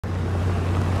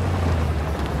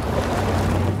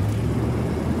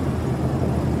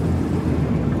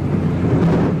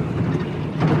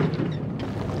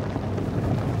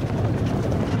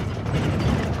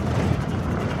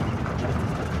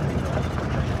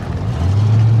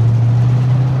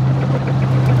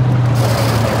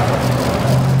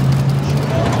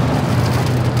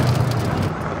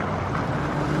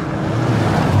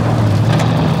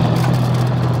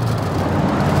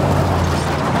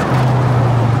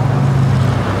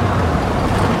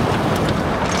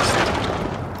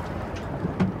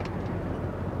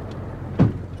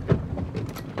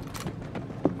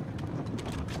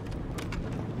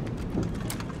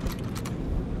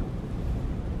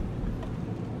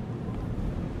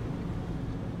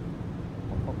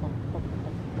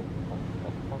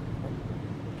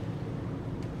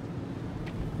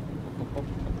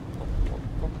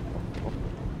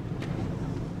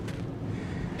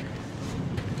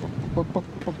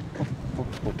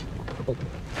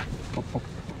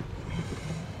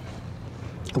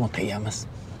¿Cómo te llamas?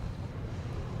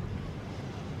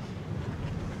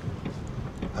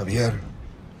 Javier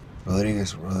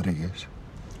Rodriguez.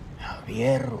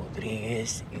 Javier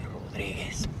Rodriguez y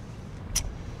Rodriguez.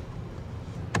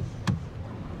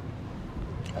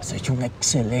 Has hecho un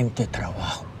excelente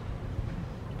trabajo.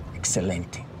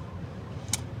 Excelente.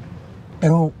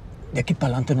 Pero de aquí para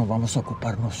adelante nos vamos a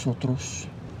ocupar nosotros.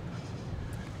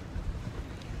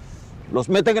 Los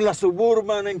meten en la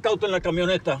Suburban, incauten la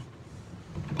camioneta.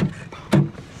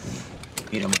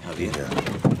 Mírame, Javier.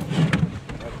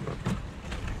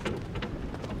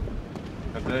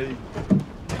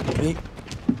 Sí.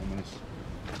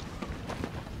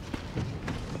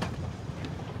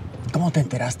 ¿Cómo te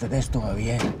enteraste de esto,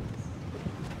 Javier?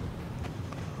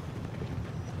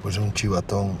 Pues un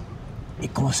chivatón. ¿Y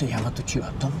cómo se llama tu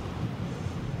chivatón?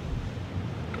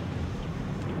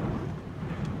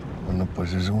 Bueno,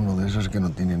 pues es uno de esos que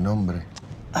no tiene nombre.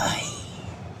 Ay,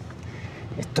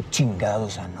 estos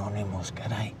chingados anónimos,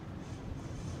 caray.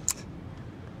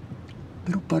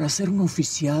 Pero para ser un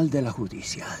oficial de la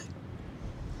judicial,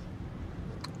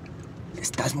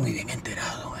 estás muy bien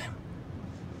enterado, ¿eh?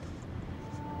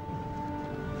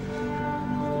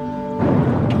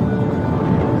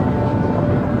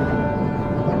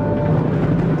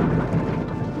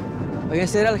 Oye,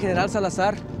 ese era el general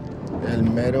Salazar. El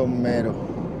mero mero.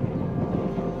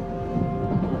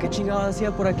 ¿Qué chingados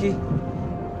hacía por aquí?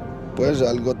 Pues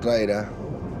algo traerá.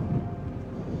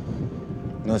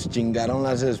 Nos chingaron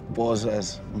las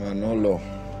esposas, Manolo.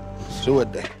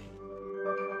 Súbete.